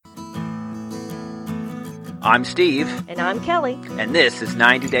I'm Steve. And I'm Kelly. And this is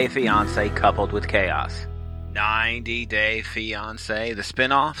 90 Day Fiancé Coupled with Chaos. 90 Day Fiancé, the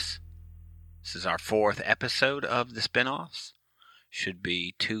spinoffs. This is our fourth episode of the spinoffs. Should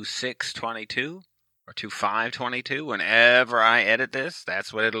be 2/6/22 or 2/5/22. Whenever I edit this,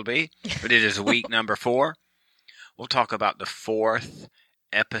 that's what it'll be. But it is week number 4. We'll talk about the fourth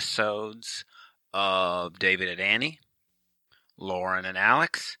episodes of David and Annie, Lauren and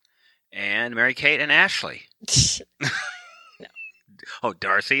Alex, and Mary-Kate and Ashley. No. Oh,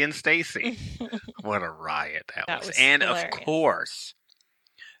 Darcy and Stacy. What a riot that was. And hilarious. Of course,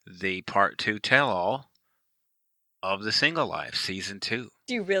 the part 2 tell-all of The Single Life, season 2.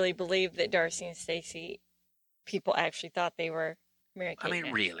 Do you really believe that Darcy and Stacy, people actually thought they were Mary-Kate? I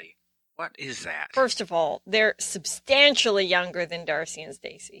mean, really? What is that? First of all, they're substantially younger than Darcy and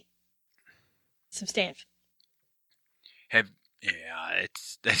Stacy. Substantially.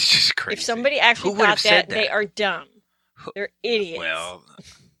 That's just crazy. If somebody actually thought that, they are dumb. They're idiots. Well,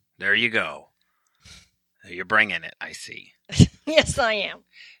 there you go. You're bringing it, I see. Yes, I am.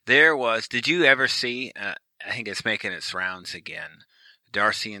 Did you ever see, I think it's making its rounds again,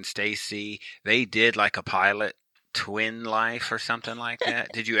 Darcy and Stacy, they did like a pilot, Twin Life or something like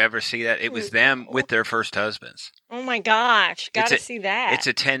that. Did you ever see that? It was them with their first husbands. Oh my gosh, gotta see that. It's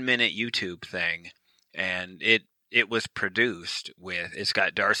a 10-minute YouTube thing, and it was produced with, it's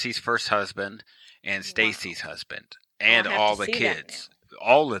got Darcy's first husband and Stacy's husband, and all the kids,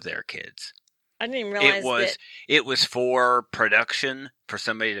 all of their kids. I didn't even realize it was for production for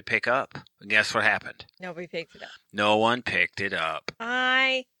somebody to pick up. And guess what happened? Nobody picked it up. No one picked it up.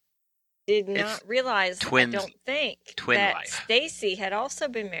 I did not realize, Twin that Life. Stacy had also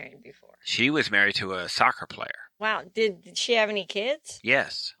been married before. She was married to a soccer player. Wow. Did she have any kids?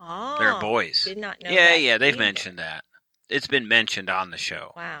 Yes. Oh. They're boys. Did not know Yeah, that they've either. mentioned that. It's been mentioned on the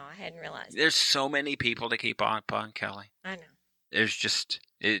show. Wow, I hadn't realized. There's so many people to keep up on, Kelly. I know.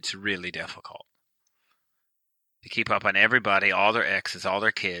 It's really difficult to keep up on everybody, all their exes, all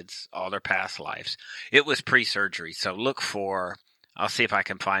their kids, all their past lives. It was pre-surgery, so look for, I'll see if I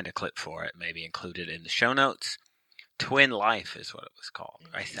can find a clip for it, maybe include it in the show notes. Twin Life is what it was called,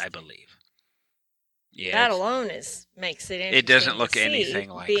 I believe. Yeah, that alone makes it interesting. It doesn't look to see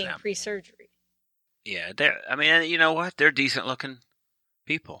anything like being them. pre-surgery. Yeah, I mean, you know what? They're decent-looking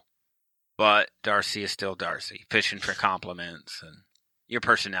people. But Darcy is still Darcy, fishing for compliments, and your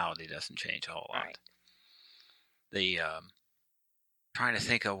personality doesn't change a whole lot. Right. Trying to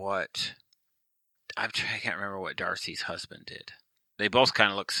think of what, I can't remember what Darcy's husband did. They both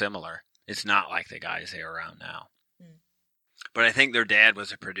kind of look similar. It's not like the guys they are around now. But I think their dad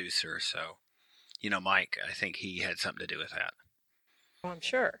was a producer, so, Mike, I think he had something to do with that. Well, I'm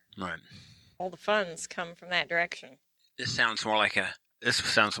sure. Right. All the funds come from that direction. This sounds more like an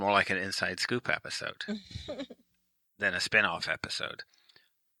Inside Scoop episode than a spinoff episode.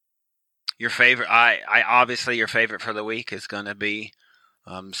 Your favorite, obviously your favorite for the week is going to be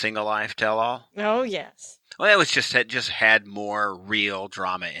Single Life Tell All. Oh yes. Well, that was just had more real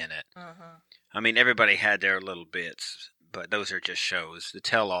drama in it. Uh-huh. I mean, everybody had their little bits, but those are just shows. The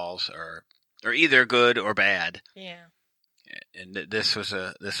tell alls are either good or bad. Yeah. And this was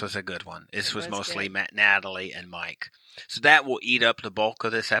a good one. This was mostly good. Natalie and Mike. So that will eat up the bulk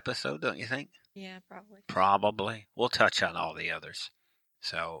of this episode, don't you think? Yeah, probably. Probably. We'll touch on all the others.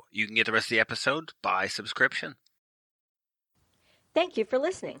 So you can get the rest of the episode by subscription. Thank you for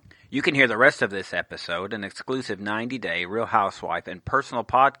listening. You can hear the rest of this episode and exclusive 90-day Real Housewife and personal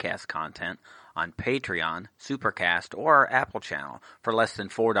podcast content on Patreon, Supercast, or our Apple channel for less than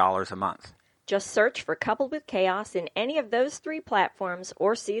 $4 a month. Just search for Coupled with Chaos in any of those 3 platforms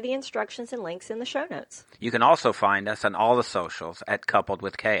or see the instructions and links in the show notes. You can also find us on all the socials at Coupled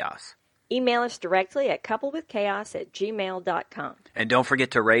with Chaos. Email us directly at coupledwithchaos@gmail.com. And don't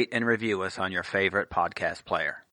forget to rate and review us on your favorite podcast player.